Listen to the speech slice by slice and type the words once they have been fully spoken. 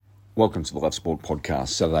Welcome to the Love Sport Podcast,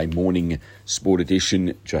 Saturday morning sport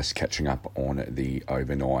edition, just catching up on the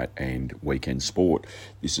overnight and weekend sport.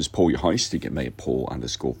 This is Paul, your host. You get me at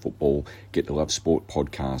Paul_football. Get the Love Sport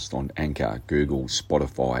Podcast on Anchor, Google,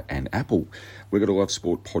 Spotify and Apple. We've got a Love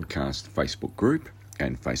Sport Podcast Facebook group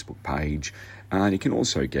and Facebook page. And you can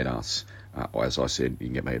also get us, as I said, you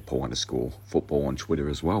can get me at Paul_football on Twitter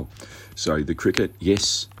as well. So the cricket,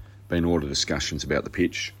 yes, been a lot of discussions about the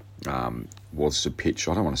pitch. Was the pitch,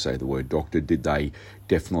 I don't want to say the word doctor, did they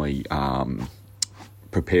definitely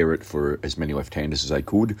prepare it for as many left-handers as they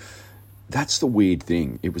could? That's the weird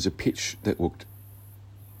thing. It was a pitch that looked,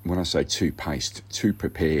 when I say too paced, too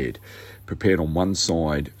prepared on one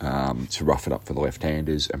side to rough it up for the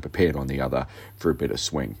left-handers and prepared on the other for a bit of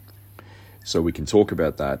swing. So we can talk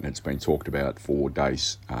about that, and it's been talked about for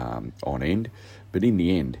days on end, but in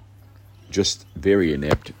the end, just very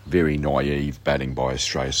inept, very naive batting by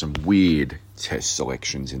Australia. Some weird test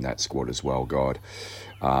selections in that squad as well, God.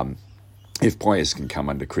 If players can come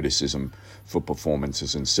under criticism for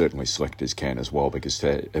performances, and certainly selectors can as well, because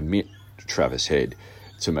to admit Travis Head,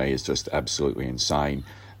 to me, is just absolutely insane.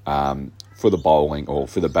 For the bowling, or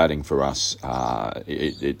for the batting for us,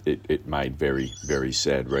 it made very, very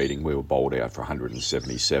sad reading. We were bowled out for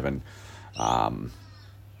 177.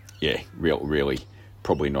 Really,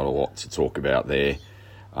 probably not a lot to talk about there,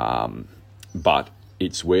 but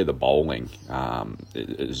it's where the bowling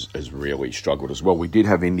has really struggled as well. We did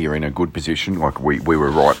have India in a good position, like we were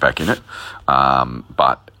right back in it,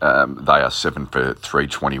 but they are 7 for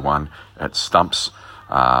 321 at stumps,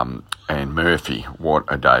 and Murphy, what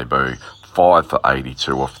a debut, 5 for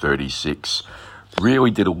 82 off 36, really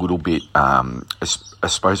did a little bit, I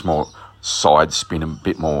suppose more side spin, a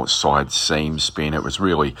bit more side seam spin. It was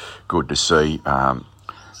really good to see.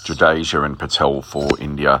 Jadeja and Patel for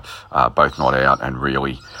India, both not out, and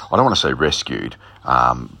really, I don't want to say rescued,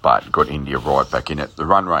 but got India right back in it. The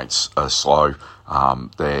run rates are slow.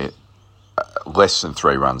 They're less than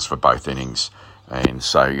 3 runs for both innings. And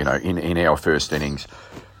so, in our first innings,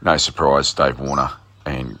 no surprise, Dave Warner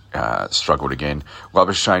and struggled again.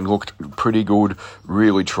 Labuschagne looked pretty good,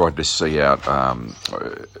 really tried to see out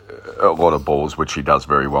a lot of balls, which he does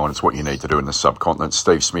very well, and it's what you need to do in the subcontinent.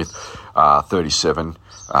 Steve Smith, 37,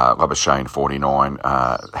 Labuschagne, 49,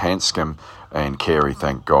 Hanscom and Carey,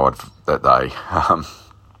 thank God that they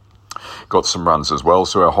got some runs as well.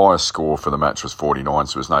 So our highest score for the match was 49,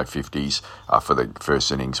 so there was no 50s for the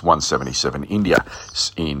first innings, 177. India,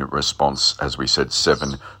 in response, as we said,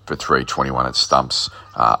 7 for 321 at stumps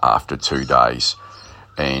after 2 days.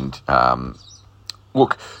 And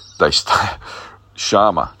look,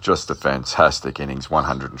 Sharma, just a fantastic innings,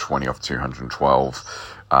 120 off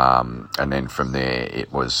 212. And then from there,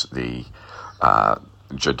 it was the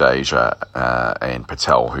Jadeja and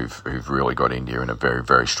Patel who've really got India in a very,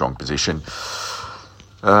 very strong position.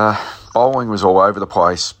 Bowling was all over the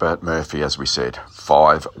place, but Murphy, as we said,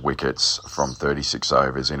 5 wickets from 36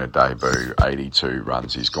 overs in a debut, 82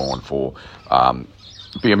 runs he's gone for.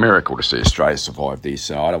 It'd be a miracle to see Australia survive this.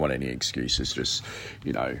 So I don't want any excuses, just,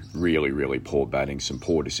 really, really poor batting, some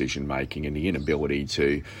poor decision making, and the inability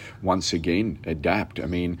to once again adapt. I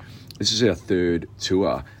mean, this is our 3rd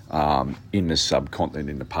tour in the subcontinent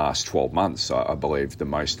in the past 12 months. I believe the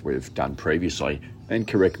most we've done previously, and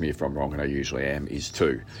correct me if I'm wrong, and I usually am, is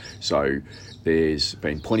 2. So there's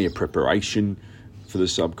been plenty of preparation for the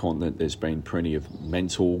subcontinent. There's been plenty of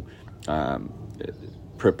mental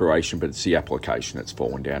preparation, but it's the application that's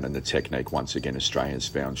fallen down, and the technique, once again, Australia's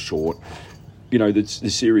found short. The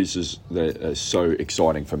series that is so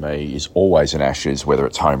exciting for me is always an Ashes, whether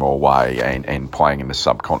it's home or away, and playing in the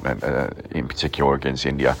subcontinent, in particular against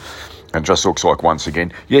India. And just looks like, once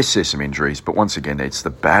again, yes, there's some injuries, but once again, it's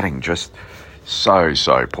the batting just so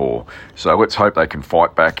poor. So let's hope they can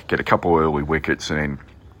fight back, get a couple of early wickets, and then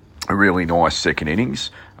a really nice second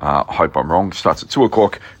innings. Hope I'm wrong. Starts at 2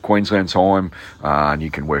 o'clock Queensland time, and you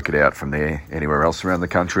can work it out from there anywhere else around the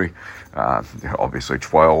country. Obviously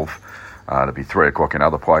 12. It'll be 3 o'clock in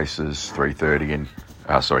other places, 2:30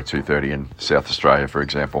 in South Australia, for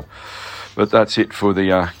example. But that's it for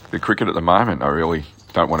the cricket at the moment. I really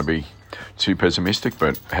don't want to be too pessimistic,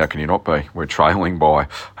 but how can you not be? We're trailing by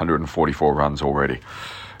 144 runs already.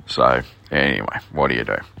 So anyway, what do you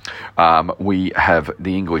do? We have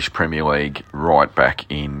the English Premier League right back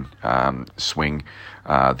in swing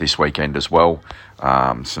this weekend as well.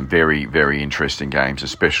 Some very, very interesting games,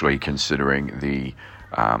 especially considering the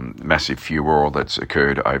massive furore that's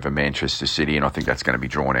occurred over Manchester City, and I think that's going to be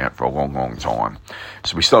drawn out for a long, long time.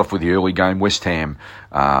 So we start off with the early game. West Ham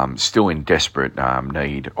still in desperate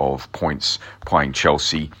need of points, playing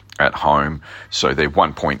Chelsea at home, so they're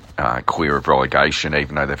 1 point clear of relegation,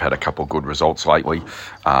 even though they've had a couple of good results lately.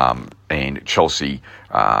 And Chelsea,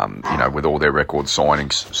 with all their record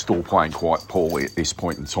signings, still playing quite poorly at this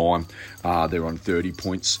point in time. They're on 30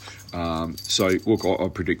 points. So, look, I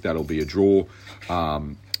predict that'll be a draw.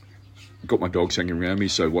 Got my dogs hanging around me,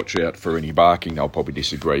 so watch out for any barking. They'll probably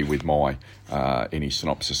disagree with my any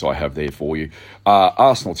synopsis I have there for you.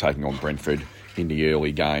 Arsenal taking on Brentford in the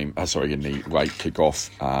early game. In the late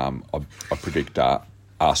kickoff. I predict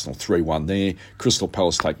Arsenal 3-1 there. Crystal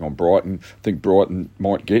Palace taking on Brighton. I think Brighton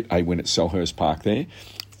might get a win at Selhurst Park there.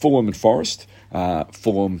 Fulham and Forest.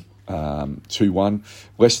 Fulham 2-1.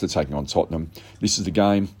 Leicester taking on Tottenham. This is the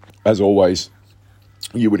game, as always.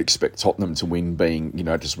 You would expect Tottenham to win, being,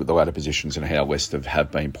 just with the ladder positions and how Leicester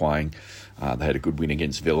have been playing. They had a good win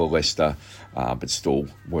against Villa, Leicester, but still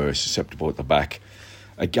were susceptible at the back.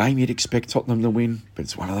 A game you'd expect Tottenham to win, but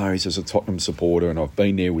it's one of those as a Tottenham supporter, and I've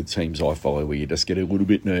been there with teams I follow where you just get a little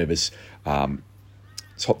bit nervous. Tottenham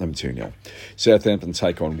 2-0. Southampton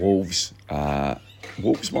take on Wolves.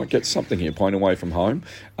 Wolves might get something here, playing away from home.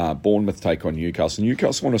 Bournemouth take on Newcastle.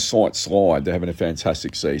 Newcastle on a slight slide. They're having a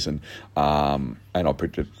fantastic season. And I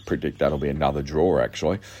predict that'll be another draw,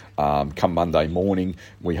 actually. Come Monday morning,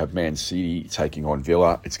 we have Man City taking on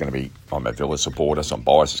Villa. It's going to be, I'm a Villa supporter, so I'm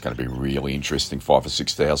biased. It's going to be really interesting. 5,000 or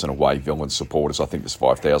 6,000 away Villa supporters. I think there's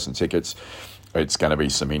 5,000 tickets. It's going to be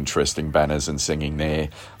some interesting banners and singing there.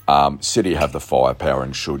 City have the firepower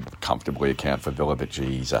and should comfortably account for Villa, but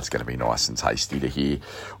geez, that's going to be nice and tasty to hear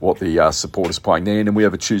what the supporters playing there. And then we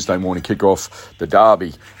have a Tuesday morning kickoff, the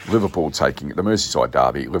derby, the Merseyside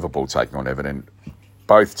derby, Liverpool taking on Everton.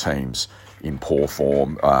 Both teams in poor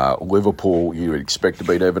form. Liverpool, you would expect to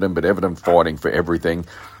beat Everton, but Everton fighting for everything.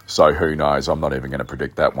 So who knows? I'm not even going to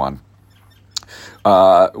predict that one.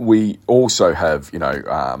 We also have,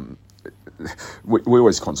 we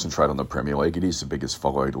always concentrate on the Premier League. It is the biggest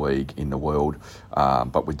followed league in the world,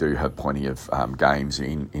 but we do have plenty of games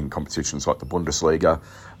in competitions like the Bundesliga.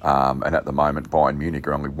 And at the moment, Bayern Munich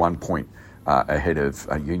are only 1 point ahead of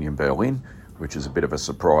Union Berlin, which is a bit of a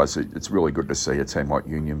surprise. It's really good to see a team like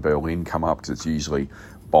Union Berlin come up, because it's usually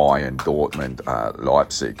Bayern, Dortmund,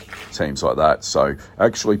 Leipzig, teams like that. So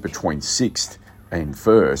actually between 6th and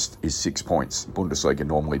first is 6 points. Bundesliga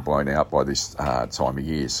normally blown out by this time of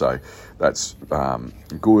year, so that's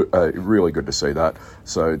good. Really good to see that.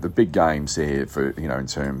 So the big games there for in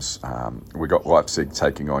terms, we got Leipzig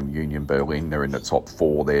taking on Union Berlin. They're in the top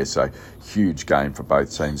 4 there, so huge game for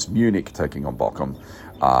both teams. Munich taking on Bochum,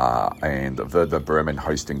 and Werder Bremen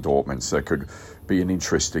hosting Dortmund. So it could be an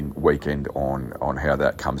interesting weekend on how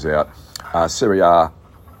that comes out. Serie A,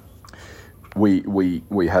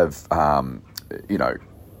 we have.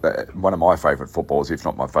 One of my favourite footballers, if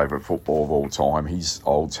not my favourite football of all time, his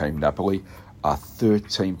old team Napoli, are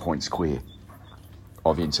 13 points clear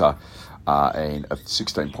of Inter and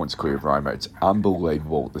 16 points clear of Roma. It's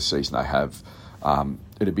unbelievable the season they have.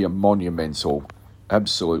 It'd be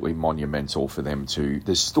absolutely monumental for them to...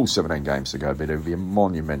 There's still 17 games to go, but it would be a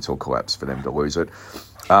monumental collapse for them to lose it.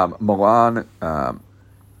 Milan,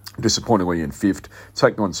 disappointingly in 5th,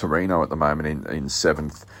 taking on Torino at the moment in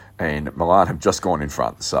 7th. And Milan have just gone in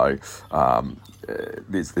front, so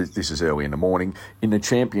this is early in the morning. In the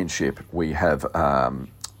Championship, we have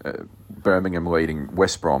Birmingham leading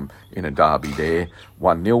West Brom in a derby there,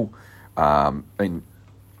 1-0. And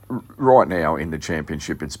right now in the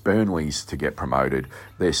Championship, it's Burnley's to get promoted.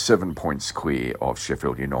 They're 7 points clear of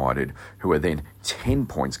Sheffield United, who are then 10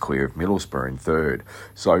 points clear of Middlesbrough in 3rd.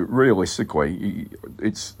 So realistically,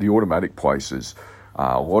 it's the automatic places.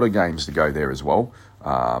 A lot of games to go there as well.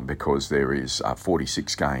 Because there is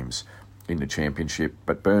 46 games in the Championship.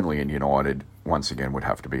 But Burnley and United, once again, would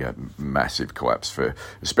have to be a massive collapse for,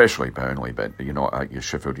 especially Burnley, but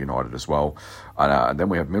Sheffield United as well. And then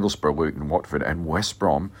we have Middlesbrough, Luton, Watford, and West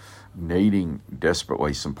Brom needing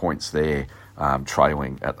desperately some points there,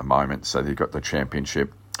 trailing at the moment. So they've got the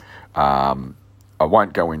Championship. I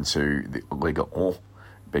won't go into the Liga 1,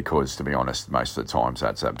 because, to be honest, most of the times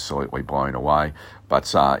that's absolutely blown away.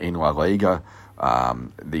 But in La Liga...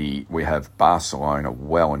 we have Barcelona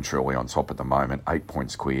well and truly on top at the moment, 8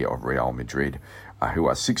 points clear of Real Madrid, who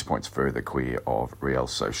are 6 points further clear of Real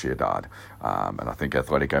Sociedad. And I think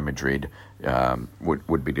Atletico Madrid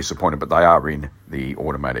would be disappointed, but they are in the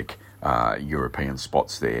automatic European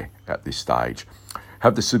spots there at this stage.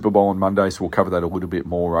 Have the Super Bowl on Monday, so we'll cover that a little bit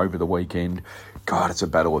more over the weekend. God, it's a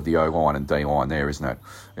battle of the O-line and D-line there, isn't it?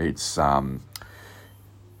 It's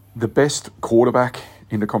the best quarterback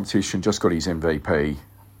in the competition just got his MVP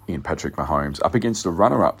in Patrick Mahomes, up against the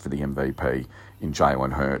runner-up for the MVP in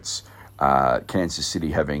Jalen Hurts. Kansas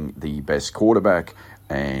City having the best quarterback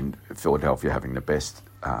and Philadelphia having the best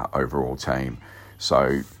overall team.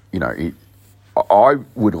 So, I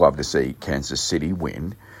would love to see Kansas City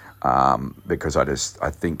win, because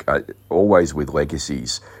I think always with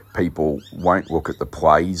legacies, people won't look at the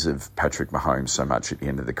plays of Patrick Mahomes so much at the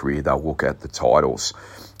end of the career. They'll look at the titles.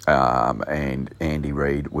 And Andy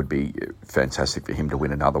Reid would be fantastic for him to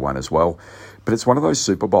win another one as well. But it's one of those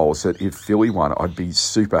Super Bowls that if Philly won, I'd be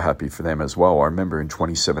super happy for them as well. I remember in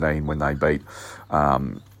 2017 when they beat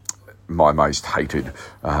my most hated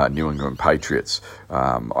New England Patriots.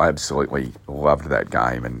 I absolutely loved that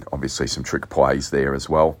game, and obviously some trick plays there as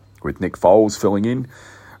well, with Nick Foles filling in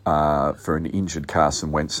for an injured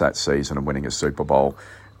Carson Wentz that season and winning a Super Bowl.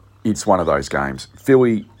 It's one of those games.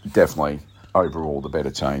 Philly definitely overall the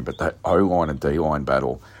better team, but that O-line and D-line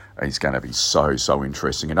battle is going to be so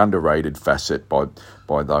interesting. An underrated facet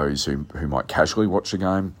by those who might casually watch the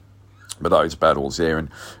game. But those battles there,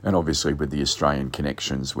 and obviously with the Australian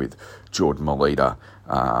connections with Jordan Mailata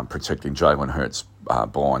protecting Jalen Hurts'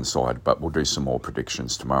 blind side. But we'll do some more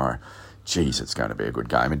predictions tomorrow. Geez, it's going to be a good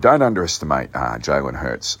game. And don't underestimate Jalen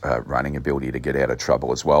Hurts' running ability to get out of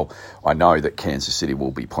trouble as well. I know that Kansas City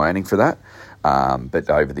will be planning for that. But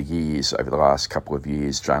over the last couple of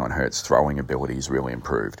years, Jalen Hurts' throwing ability has really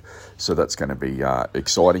improved. So that's going to be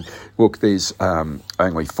exciting. Look, there's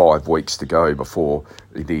only 5 weeks to go before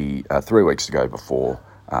 3 weeks to go before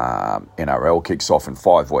NRL kicks off, and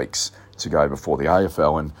 5 weeks to go before the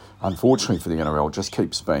AFL. And unfortunately for the NRL, it just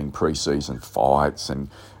keeps being pre-season fights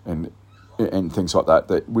and things like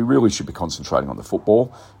that we really should be concentrating on the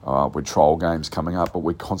football with trial games coming up, but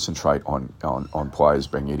we concentrate on players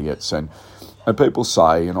being idiots. And people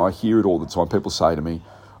say, and I hear it all the time, people say to me,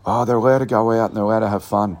 oh, they're allowed to go out and they're allowed to have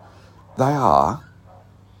fun. They are,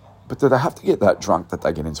 but do they have to get that drunk that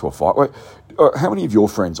they get into a fight? Wait, how many of your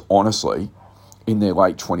friends, honestly, in their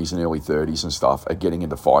late 20s and early 30s and stuff, are getting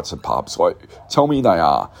into fights at pubs? Like, tell me they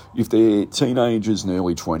are. If they're teenagers and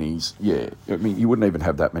early 20s, yeah, I mean, you wouldn't even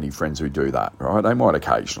have that many friends who do that, right? They might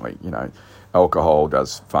occasionally, alcohol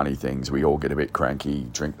does funny things. We all get a bit cranky,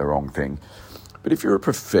 drink the wrong thing. But if you're a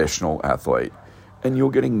professional athlete and you're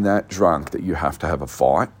getting that drunk that you have to have a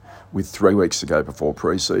fight with 3 weeks to go before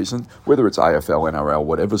pre-season, whether it's AFL, NRL,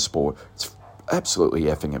 whatever sport, it's absolutely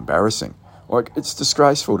effing embarrassing. Like, it's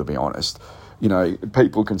disgraceful, to be honest.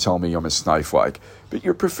 People can tell me I'm a snowflake, but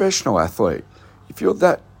you're a professional athlete. If you're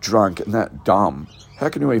that drunk and that dumb, how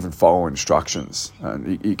can you even follow instructions?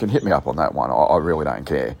 And you can hit me up on that one. I really don't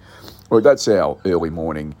care. Well, that's our early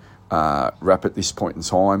morning wrap at this point in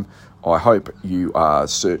time. I hope you are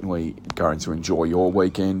certainly going to enjoy your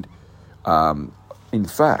weekend. In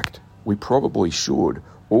fact, we probably should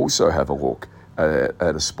also have a look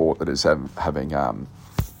at a sport that is having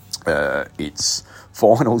its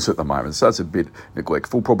finals at the moment. So that's a bit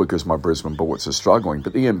neglectful, probably because my Brisbane Bullets are struggling.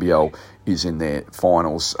 But the NBL is in their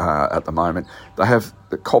finals at the moment. They have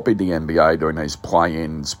copied the NBA doing these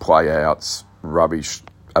play-ins, play-outs, rubbish,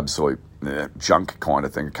 absolute junk kind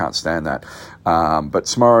of thing. I can't stand that. But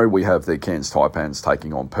tomorrow we have the Cairns Taipans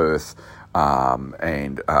taking on Perth,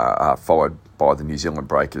 and followed by the New Zealand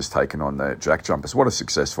Breakers taking on the Jack Jumpers. What a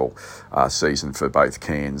successful season for both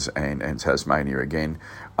Cairns and Tasmania again.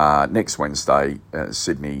 Next Wednesday,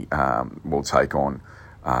 Sydney will take on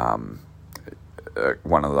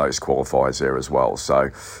one of those qualifiers there as well. So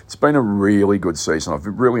it's been a really good season. I've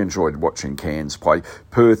really enjoyed watching Cairns play.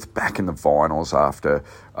 Perth back in the finals after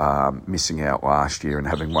missing out last year and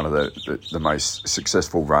having one of the most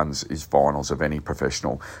successful runs is finals of any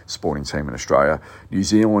professional sporting team in Australia. New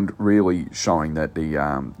Zealand really showing that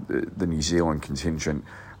the New Zealand contingent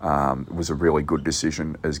was a really good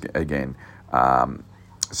decision again.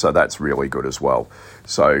 So that's really good as well.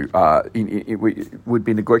 So it would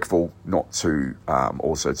be neglectful not to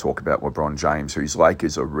also talk about LeBron James, whose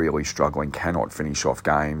Lakers are really struggling, cannot finish off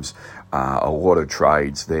games. A lot of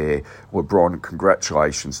trades there. LeBron,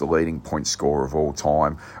 congratulations, the leading point scorer of all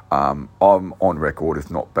time. I'm on record of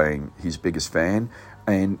not being his biggest fan,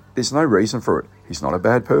 and there's no reason for it. He's not a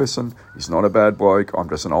bad person. He's not a bad bloke. I'm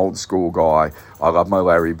just an old school guy. I love my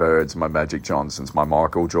Larry Birds, my Magic Johnsons, my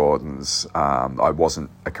Michael Jordans. I wasn't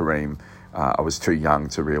a Kareem. I was too young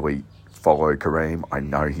to really follow Kareem. I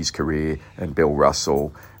know his career and Bill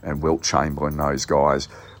Russell and Wilt Chamberlain, those guys.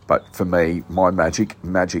 But for me, my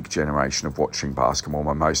magic generation of watching basketball,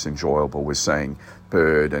 my most enjoyable was seeing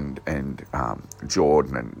Bird and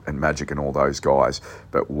Jordan and Magic and all those guys.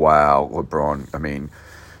 But wow, LeBron, I mean,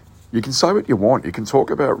 you can say what you want. You can talk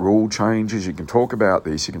about rule changes. You can talk about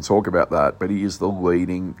this. You can talk about that. But he is the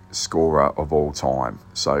leading scorer of all time.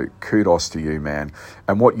 So kudos to you, man.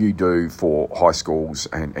 And what you do for high schools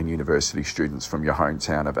and university students from your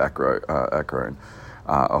hometown of Akron.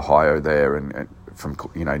 Ohio there, and from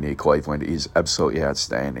near Cleveland, is absolutely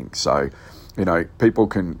outstanding. So, people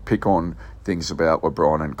can pick on things about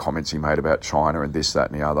LeBron and comments he made about China and this,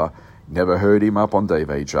 that, and the other. Never heard him up on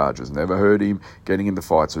DV charges. Never heard him getting into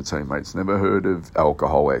fights with teammates. Never heard of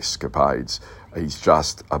alcohol escapades. He's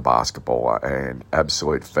just a basketballer and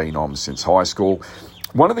absolute phenom since high school.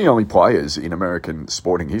 One of the only players in American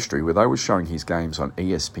sporting history where they were showing his games on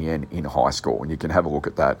ESPN in high school, and you can have a look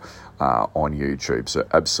at that on YouTube. So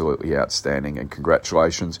absolutely outstanding, and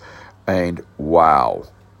congratulations. And wow,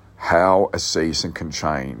 how a season can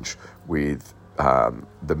change with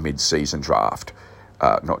the mid-season draft.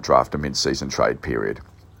 A mid-season trade period.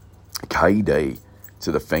 KD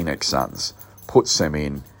to the Phoenix Suns puts them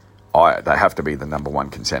in. They have to be the number one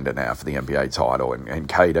contender now for the NBA title. And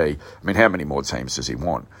KD, how many more teams does he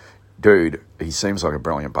want? Dude, he seems like a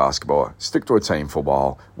brilliant basketballer. Stick to a team for a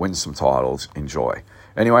while, win some titles, enjoy.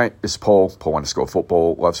 Anyway, this is Paul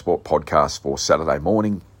 _football, Love Sport podcast for Saturday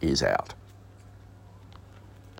morning is out.